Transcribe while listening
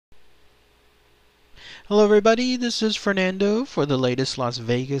Hello everybody, this is Fernando for the latest Las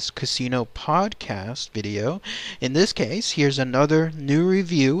Vegas Casino podcast video. In this case, here's another new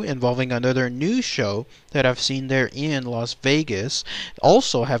review involving another new show that I've seen there in Las Vegas,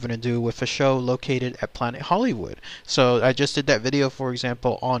 also having to do with a show located at Planet Hollywood. So I just did that video, for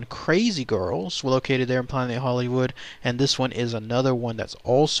example, on Crazy Girls, located there in Planet Hollywood, and this one is another one that's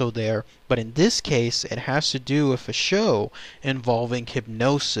also there, but in this case, it has to do with a show involving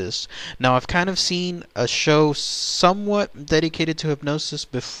hypnosis. Now, I've kind of seen a show somewhat dedicated to hypnosis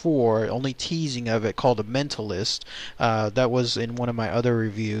before, only teasing of it, called The Mentalist. That was in one of my other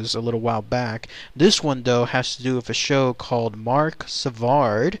reviews a little while back. This one, though, has to do with a show called Marc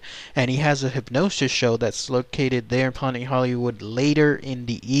Savard, and he has a hypnosis show that's located there in Planet Hollywood later in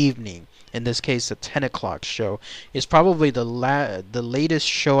the evening. In this case, the 10 o'clock show. It's probably the latest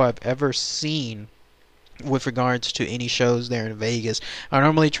show I've ever seen with regards to any shows there in Vegas. I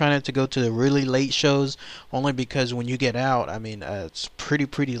normally try not to go to the really late shows, only because when you get out, I mean, it's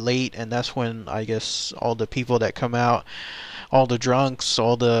pretty late, and that's when I guess all the people that come out, all the drunks,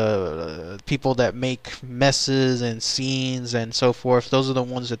 all the people that make messes and scenes and so forth, those are the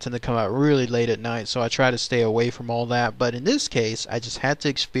ones that tend to come out really late at night, so I try to stay away from all that. But in this case, I just had to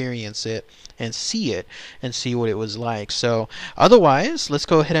experience it and see what it was like. So otherwise, let's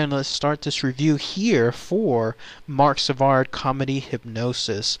go ahead and let's start this review here for Marc Savard Comedy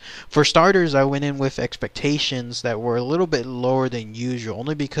Hypnosis. For starters, I went in with expectations that were a little bit lower than usual,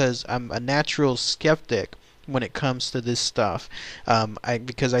 only because I'm a natural skeptic when it comes to this stuff,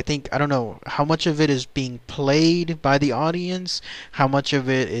 because I think, I don't know how much of it is being played by the audience, how much of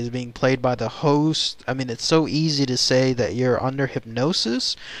it is being played by the host. I mean, it's so easy to say that you're under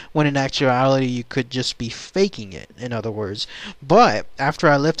hypnosis when in actuality you could just be faking it, in other words. But after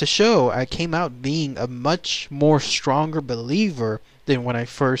I left the show, I came out being a much more stronger believer than when I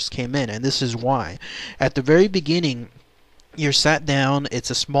first came in, and this is why. At the very beginning, you're sat down. It's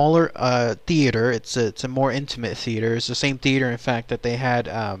a smaller theater. It's a more intimate theater. It's the same theater, in fact, that they had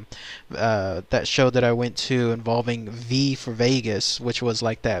that show that I went to involving V for Vegas, which was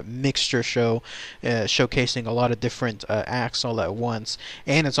like that mixture show, showcasing a lot of different acts all at once.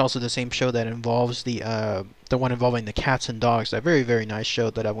 And it's also the same show that involves the one involving the cats and dogs. That very nice show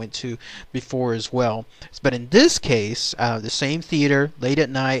that I went to before as well. But in this case, the same theater, late at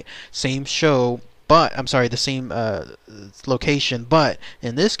night, same show. But I'm sorry, the same location. But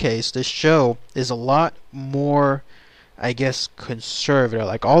in this case, this show is a lot more, I guess, conservative.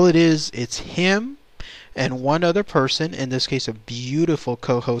 Like, all it is, it's him and one other person, in this case a beautiful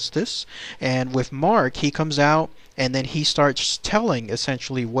co-hostess. And with Mark, he comes out and then he starts telling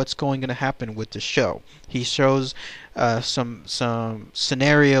essentially what's going to happen with the show. He shows some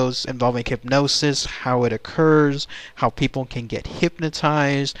scenarios involving hypnosis, how it occurs, how people can get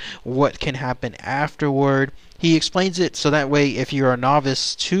hypnotized, what can happen afterward. He explains it so that way if you're a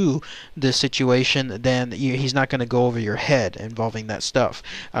novice to this situation, then he's not going to go over your head involving that stuff.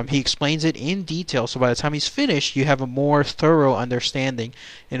 He explains it in detail, so by the time he's finished, you have a more thorough understanding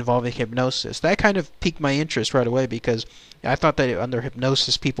involving hypnosis. That kind of piqued my interest right away, because I thought that under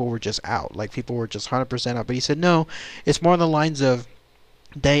hypnosis people were just out, like people were just 100% out. But he said no, it's more on the lines of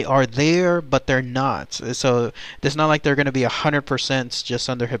they are there, but they're not. So it's not like they're going to be 100% just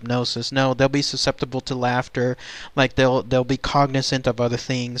under hypnosis. No, they'll be susceptible to laughter, like they'll be cognizant of other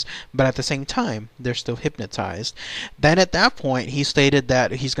things, but at the same time, they're still hypnotized. Then at that point, he stated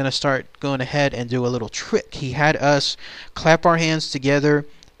that he's going to start going ahead and do a little trick. He had us clap our hands together,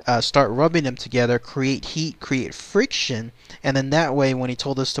 start rubbing them together, create heat, create friction, and then that way, when he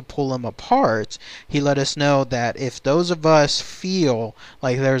told us to pull them apart, he let us know that if those of us feel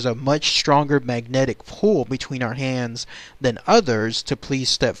like there's a much stronger magnetic pull between our hands than others, to please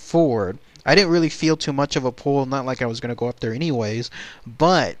step forward. I didn't really feel too much of a pull, not like I was going to go up there anyways,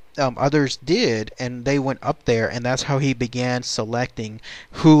 but others did, and they went up there, and that's how he began selecting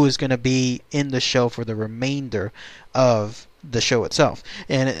who is going to be in the show for the remainder of the show itself.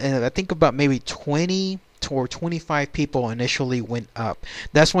 And I think about maybe 20 or 25 people initially went up.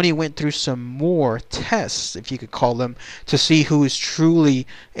 That's when he went through some more tests, if you could call them, to see who is truly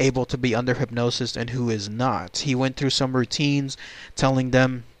able to be under hypnosis and who is not. He went through some routines telling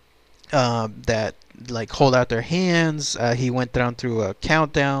them that, like, hold out their hands. He went down through a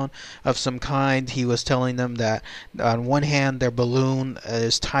countdown of some kind. He was telling them that on one hand their balloon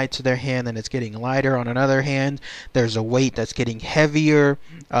is tied to their hand and it's getting lighter. On another hand, there's a weight that's getting heavier,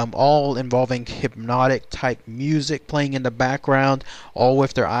 all involving hypnotic type music playing in the background, all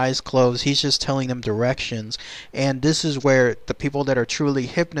with their eyes closed. He's just telling them directions. And this is where the people that are truly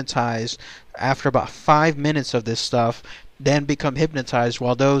hypnotized, after about 5 minutes of this stuff, then become hypnotized,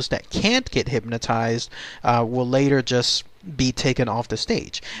 while those that can't get hypnotized will later just be taken off the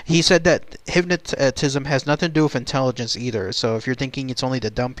stage. He said that hypnotism has nothing to do with intelligence either. So if you're thinking it's only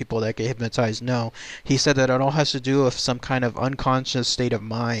the dumb people that get hypnotized, no. He said that it all has to do with some kind of unconscious state of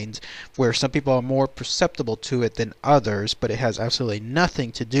mind where some people are more perceptible to it than others, but it has absolutely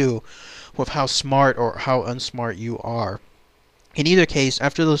nothing to do with how smart or how unsmart you are. In either case,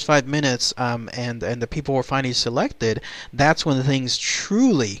 after those 5 minutes, and the people were finally selected, that's when things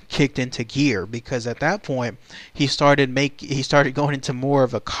truly kicked into gear. Because at that point, he started going into more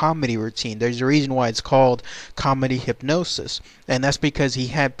of a comedy routine. There's a reason why it's called comedy hypnosis, and that's because he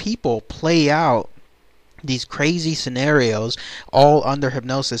had people play out these crazy scenarios all under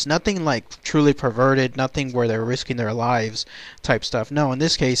hypnosis. Nothing like truly perverted, nothing where they're risking their lives type stuff. No, in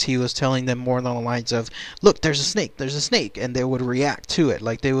this case he was telling them more along the lines of, look, there's a snake, and they would react to it.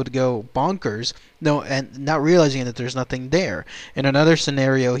 Like they would go bonkers, no, and not realizing that there's nothing there. In another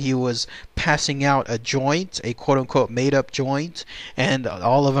scenario, he was passing out a joint, a quote-unquote made-up joint, and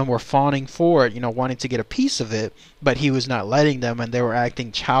all of them were fawning for it, wanting to get a piece of it, but he was not letting them, and they were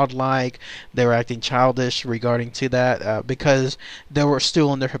acting childlike, they were acting childish regarding to that, because they were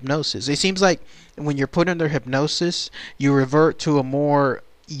still under hypnosis. It seems like when you're put under hypnosis, you revert to a more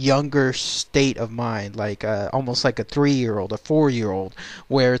younger state of mind, like almost like a 3-year-old, a 4-year-old,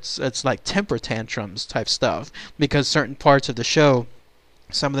 where it's like temper tantrums type stuff, because certain parts of the show,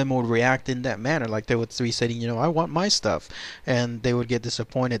 some of them would react in that manner, like they would be saying, I want my stuff, and they would get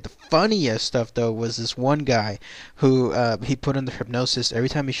disappointed. The funniest stuff though was this one guy who he put under hypnosis. Every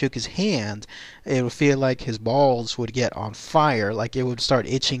time he shook his hand, it would feel like his balls would get on fire, like it would start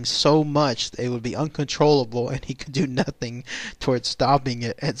itching so much it would be uncontrollable, and he could do nothing towards stopping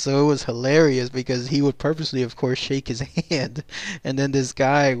it. And so it was hilarious because he would purposely, of course, shake his hand, and then this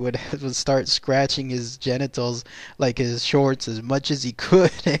guy would start scratching his genitals, like his shorts, as much as he could.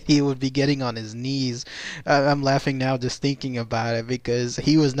 He would be getting on his knees. I'm laughing now just thinking about it, because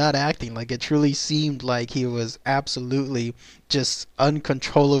he was not acting. Like it truly seemed like he was absolutely just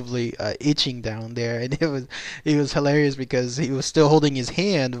uncontrollably itching down there, and it was hilarious because he was still holding his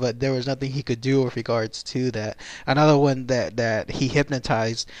hand, but there was nothing he could do with regards to that. Another one that he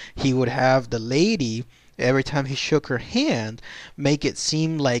hypnotized, he would have the lady, every time he shook her hand, make it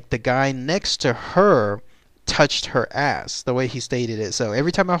seem like the guy next to her touched her ass, the way he stated it. So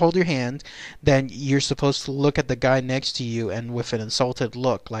every time I hold your hand, then you're supposed to look at the guy next to you and with an insulted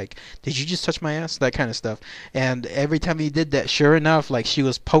look, like, did you just touch my ass? That kind of stuff. And every time he did that, sure enough, like she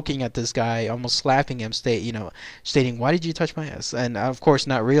was poking at this guy, almost slapping him, stating, why did you touch my ass? And of course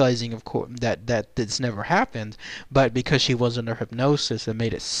not realizing, of course, that this never happened, but because she was under hypnosis, it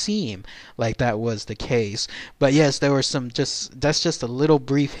made it seem like that was the case. But yes, there were that's just a little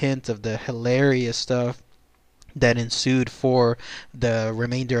brief hint of the hilarious stuff that ensued for the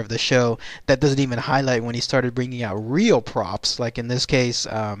remainder of the show. That doesn't even highlight when he started bringing out real props, like in this case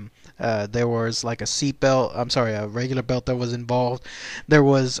there was like a a regular belt that was involved. There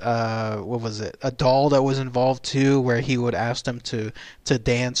was what was it, a doll that was involved too, where he would ask them to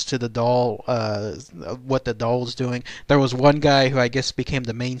dance to the doll, what the doll was doing. There was one guy who I guess became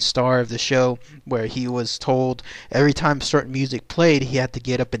the main star of the show, where he was told every time certain music played, he had to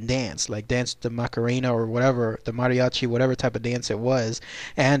get up and dance, like dance the Macarena or whatever, the mariachi, whatever type of dance it was.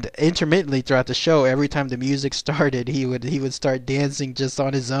 And intermittently throughout the show, every time the music started, he would start dancing just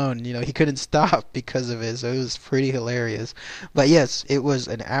on his own. He couldn't stop because of it. So it was pretty hilarious. But yes, it was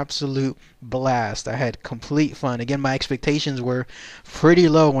an absolute blast. I had complete fun. Again, my expectations were pretty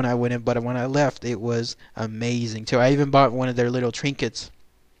low when I went in, but when I left, it was amazing too. I even bought one of their little trinkets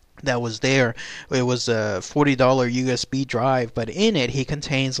that was there. It was a $40 USB drive, but in it he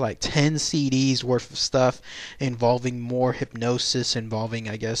contains like 10 CDs worth of stuff involving more hypnosis, involving,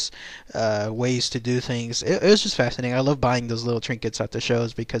 I guess, ways to do things. It was just fascinating. I love buying those little trinkets at the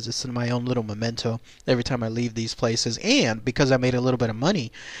shows because it's my own little memento every time I leave these places. And because I made a little bit of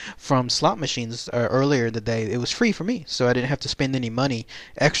money from slot machines earlier in the day, it was free for me, so I didn't have to spend any money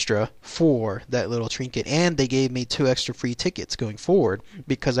extra for that little trinket. And they gave me 2 extra free tickets going forward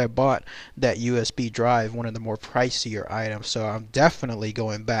because I bought that USB drive, one of the more pricier items. So I'm definitely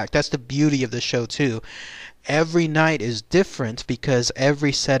going back. That's the beauty of the show too. Every night is different because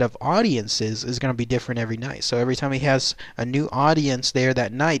every set of audiences is going to be different every night. So every time he has a new audience there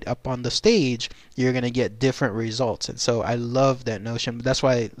that night up on the stage, you're going to get different results. And so I love that notion. That's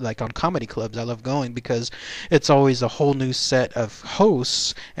why, like on comedy clubs, I love going, because it's always a whole new set of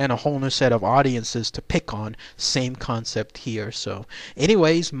hosts and a whole new set of audiences to pick on. Same concept here. So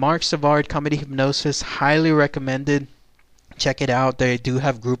anyways, Marc Savard, Comedy Hypnosis, highly recommended. check it out. They do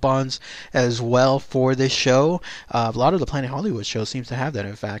have Groupons as well for this show. A lot of the Planet Hollywood shows seems to have that,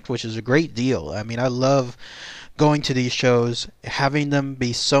 in fact, which is a great deal. I mean, I love going to these shows, having them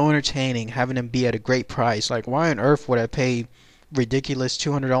be so entertaining, having them be at a great price. Like, why on earth would I pay ridiculous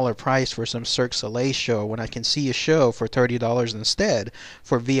 $200 price for some Cirque du Soleil show when I can see a show for $30 instead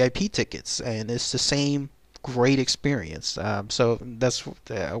for VIP tickets? And it's the same great experience. So that's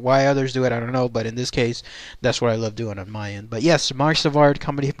why others do it, I don't know, but in this case, that's what I love doing on my end. But yes, Marc Savard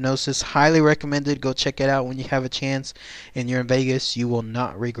Comedy Hypnosis, highly recommended. Go check it out when you have a chance and you're in Vegas. You will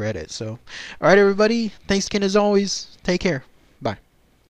not regret it. So, all right, everybody, thanks again as always. Take care.